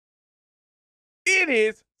It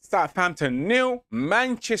is Southampton 0,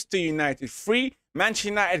 Manchester United 3. Manchester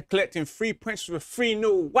United collecting 3 points with a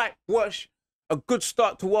 3-0 whitewash. A good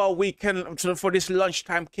start to our weekend for this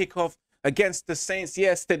lunchtime kickoff against the Saints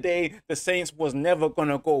yesterday. The Saints was never going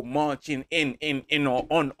to go marching in or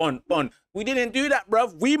on. We didn't do that,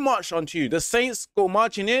 bruv. We marched onto you. The Saints go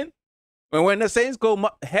marching in. And when the Saints go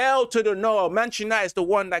hell to the no, Manchester United is the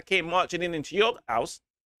one that came marching in into your house.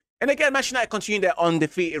 And again, Manchester United continued their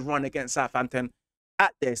undefeated run against Southampton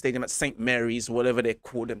at their stadium at St. Mary's, whatever they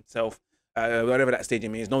call themselves, whatever that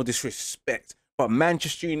stadium is. No disrespect. But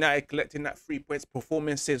Manchester United collecting that 3 points.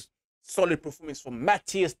 Performances, solid performance from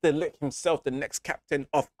Matthias de Ligt himself, the next captain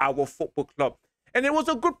of our football club. And it was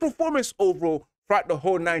a good performance overall throughout the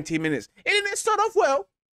whole 90 minutes. It didn't start off well.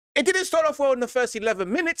 It didn't start off well in the first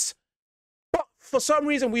 11 minutes. But for some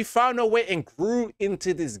reason, we found our way and grew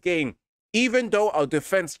into this game. Even though our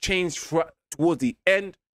defense changed towards the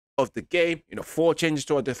end of the game, 4 changes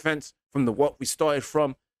to our defense from what we started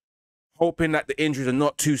from, hoping that the injuries are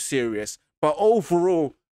not too serious. But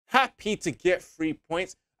overall, happy to get 3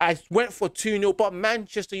 points. I went for 2-0, but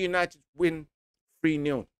Manchester United win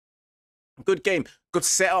 3-0. Good game, good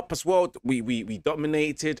setup as well. We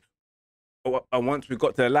dominated once we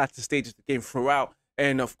got to the latter stages of the game throughout.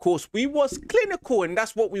 And of course, we was clinical, and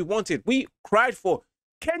that's what we wanted. We cried for,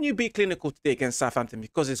 can you be clinical today against Southampton?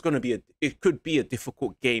 Because it could be a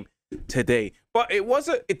difficult game today. But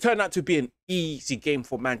it turned out to be an easy game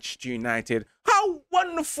for Manchester United. How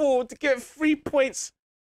wonderful to get 3 points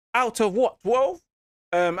out of what, 12?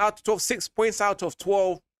 Out of 12, 6 points out of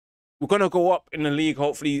 12. We're going to go up in the league,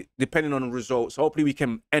 hopefully, depending on the results. Hopefully, we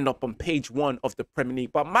can end up on page 1 of the Premier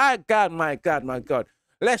League. But my God.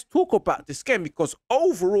 Let's talk about this game, because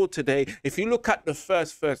overall today, if you look at the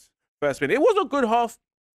first minute, it was a good half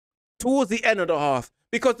towards the end of the half.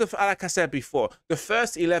 Because, like I said before, the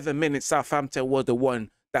first 11 minutes, Southampton were the one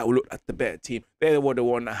that looked like the better team. They were the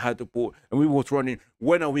one that had the ball. And we were running,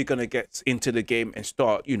 when are we going to get into the game and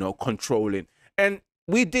start, controlling? And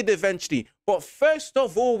we did eventually. But first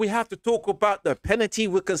of all, we have to talk about the penalty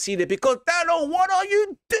we conceded. Because, Dano, what are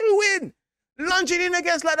you doing? Lunging in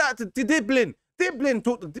against like that to Diblin. Diblin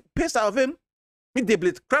took the piss out of him. He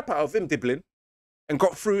Diblin crap out of him, Diblin. And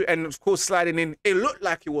got through, and of course, sliding in. It looked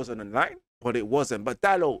like it was on the line, but it wasn't. But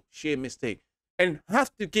Dallo, sheer mistake. And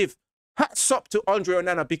have to give hats up to Andre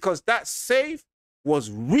Onana, because that save was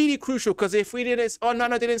really crucial. Because if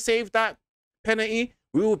Onana didn't save that penalty,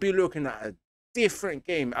 we would be looking at a different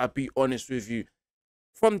game, I'll be honest with you.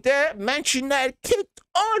 From there, Manchester United kicked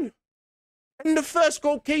on. And the first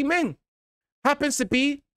goal came in. Happens to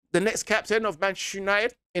be the next captain of Manchester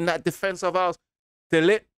United in that defense of ours, De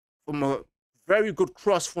Ligt, from a very good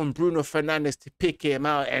cross from Bruno Fernandes to pick him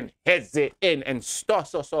out and heads it in and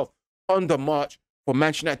starts us off on the march for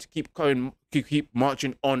Manchester United to keep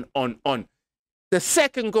marching on. The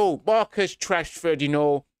second goal, Marcus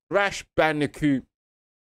Rashford, Rash Bandicoot,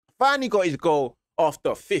 finally got his goal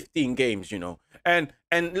after 15 games, And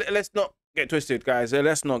let's not get twisted, guys.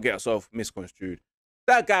 Let's not get ourselves misconstrued.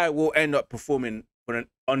 That guy will end up underperforming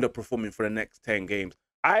for the next 10 games.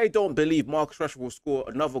 I don't believe Marcus Rashford will score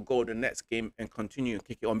another goal the next game and continue and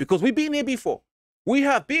kick it on, because we've been here before. We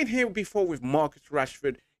have been here before with Marcus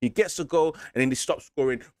Rashford. He gets a goal and then he stops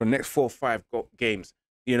scoring for the next 4 or 5 games.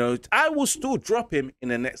 I will still drop him in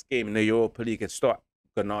the next game in the Europa League and start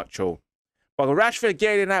Garnacho. But Rashford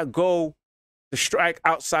getting that goal, the strike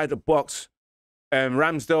outside the box,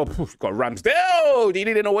 Ramsdale, got Ramsdale. He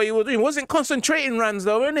didn't know what he was doing. He wasn't concentrating,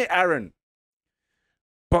 Ramsdale, wasn't it, Aaron?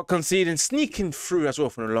 But conceding, sneaking through as well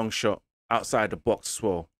from a long shot outside the box as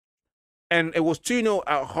well. And it was 2-0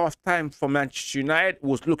 at half-time for Manchester United. It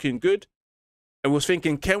was looking good. I was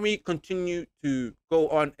thinking, can we continue to go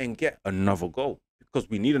on and get another goal? Because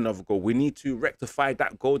we need another goal. We need to rectify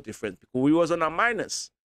that goal difference, because we was on a minus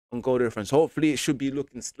on goal difference. Hopefully, it should be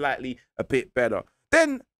looking slightly a bit better.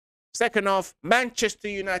 Then, second half, Manchester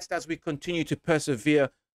United, as we continue to persevere,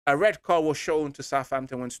 a red card was shown to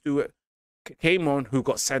Southampton when Stewart came on, who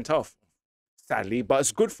got sent off, sadly. But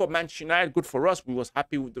it's good for Manchester United, good for us. We was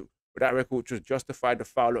happy with that record, which was justified the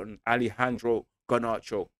foul on Alejandro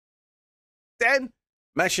Garnacho. Then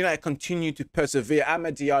Manchester United continued to persevere.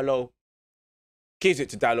 Amad Diallo gives it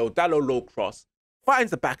to Dallo. Dallo low cross, finds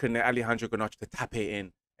the back of the net, Alejandro Garnacho to tap it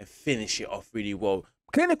in and finish it off really well.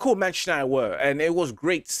 Clinical Manchester United were, and it was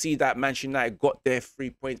great to see that Manchester United got their 3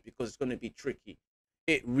 points, because it's going to be tricky.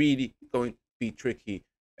 It really going to be tricky.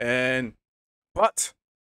 But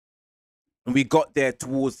we got there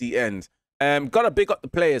towards the end. Got to big up the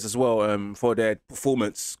players as well for their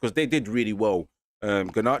performance, because they did really well.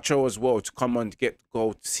 Garnacho as well to come on to get the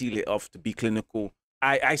goal, to seal it off, to be clinical.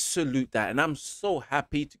 I salute that. And I'm so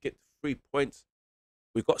happy to get 3 points.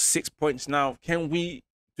 We've got 6 points now. Can we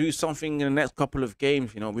do something in the next couple of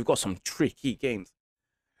games? You know, we've got some tricky games.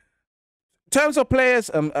 In terms of players,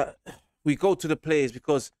 we go to the players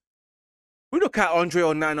because we look at Andre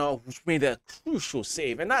Onana, which made a crucial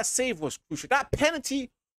save. And that save was crucial. That penalty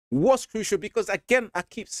was crucial because, again, I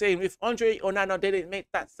keep saying, if Andre Onana didn't make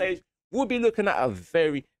that save, we'll be looking at a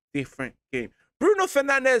very different game. Bruno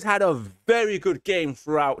Fernandes had a very good game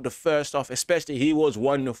throughout the first half, especially. He was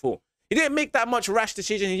wonderful. He didn't make that much rash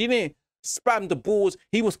decisions. He didn't spam the balls.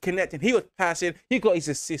 He was connecting. He was passing. He got his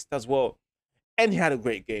assist as well. And he had a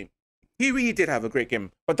great game. He really did have a great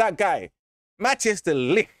game. But that guy, Matthias de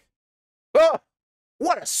Ligt, oh,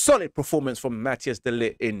 what a solid performance from Matthias de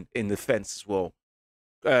Ligt in defense as well.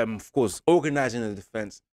 Of course, organizing the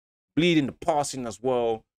defense, bleeding the passing as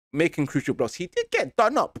well, making crucial blocks. He did get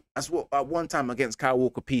done up as well at one time against Kyle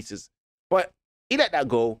Walker-Peters. But he let that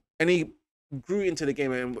go and he grew into the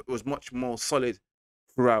game and was much more solid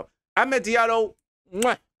throughout. Amad Diallo,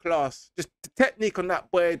 mwah, class. Just the technique on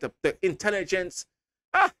that boy, the intelligence.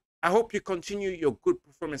 I hope you continue your good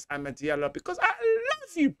performance, Amad Diallo, because I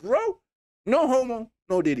love you, bro. No homo,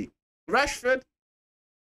 no diddy. Rashford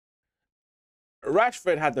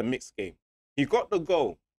had the mixed game. He got the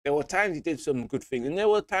goal. There were times he did some good things, and there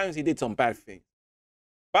were times he did some bad things.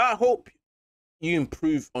 But I hope you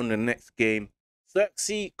improve on the next game.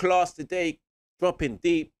 Xerxes, class today, dropping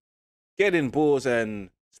deep, getting balls and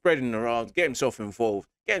spreading around, getting himself involved,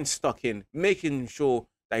 getting stuck in, making sure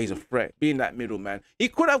that he's a threat, being that middleman. He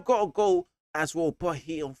could have got a goal as well, but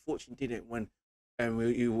he unfortunately didn't when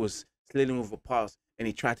he was sliding with a pass and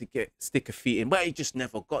he tried to stick a feet in, but he just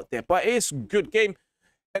never got there. But it's a good game.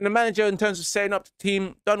 And the manager, in terms of setting up the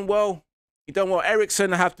team, done well. He done well.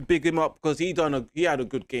 Ericsson, I have to big him up because he had a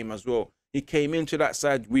good game as well. He came into that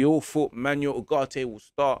side. We all thought Manuel Ugarte will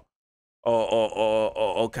start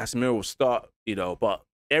or Casemiro will start, you know. But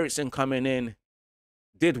Ericsson coming in,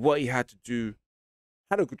 did what he had to do,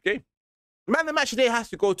 had a good game. Man of the match today has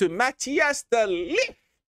to go to Matthias de Ligt,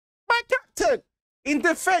 my captain in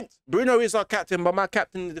defense. Bruno is our captain, but my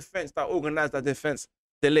captain in defense that organized that defense,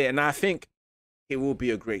 de Ligt, and I think it will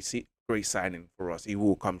be a great signing for us. He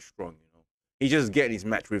will come strong, you know. He's just getting his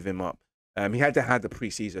match rhythm up. He had to have the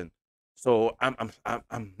preseason, so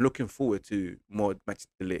I'm looking forward to more matches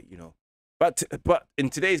to Ligt, you know. But in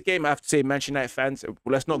today's game, I have to say, Manchester United fans,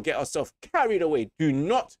 let's not get ourselves carried away. Do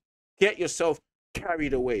not get yourself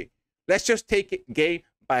carried away. Let's just take it game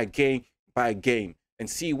by game by game and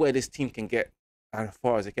see where this team can get as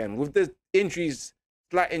far as it can. With the injuries,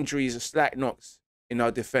 slight knocks in our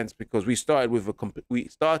defense, because we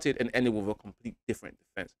started and ended with a complete different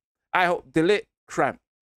defense. I hope de Ligt, cramp.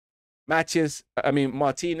 Martinez,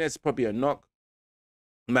 probably a knock.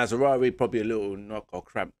 Mazraoui, probably a little knock or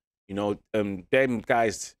cramp. You know, them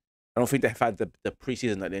guys, I don't think they've had the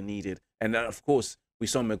preseason that they needed. And of course, we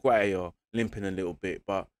saw Maguire limping a little bit,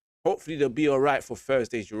 but hopefully they'll be all right for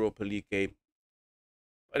Thursday's Europa League game.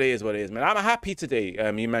 But it is what it is, man. I'm happy today,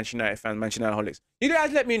 you Manchester United fans, Manchester United holics. You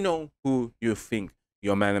guys let me know who you think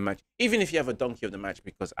your man of the match, even if you have a donkey of the match,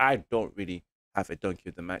 because I don't really have a donkey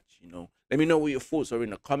of the match, you know. Let me know what your thoughts are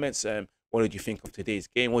in the comments. What did you think of today's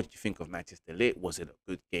game? What did you think of Manchester Ligt? Was it a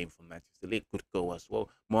good game for Manchester Ligt? Good goal as well.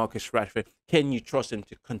 Marcus Rashford, can you trust him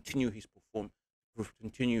to continue his performance,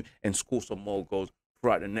 continue and score some more goals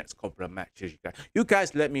throughout the next couple of matches? You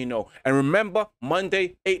guys let me know. And remember,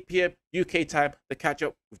 Monday, 8 p.m. UK time, to catch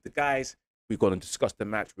up with the guys. We're going to discuss the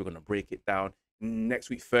match. We're going to break it down. Next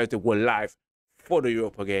week, Thursday, we're live for the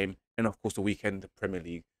Europa game. And, of course, the weekend, the Premier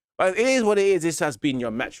League. But it is what it is. This has been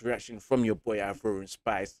your match reaction from your boy, Ivorian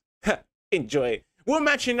Spice. Enjoy it. Will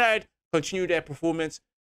Manchester United continue their performance?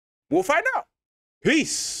 We'll find out.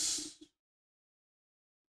 Peace.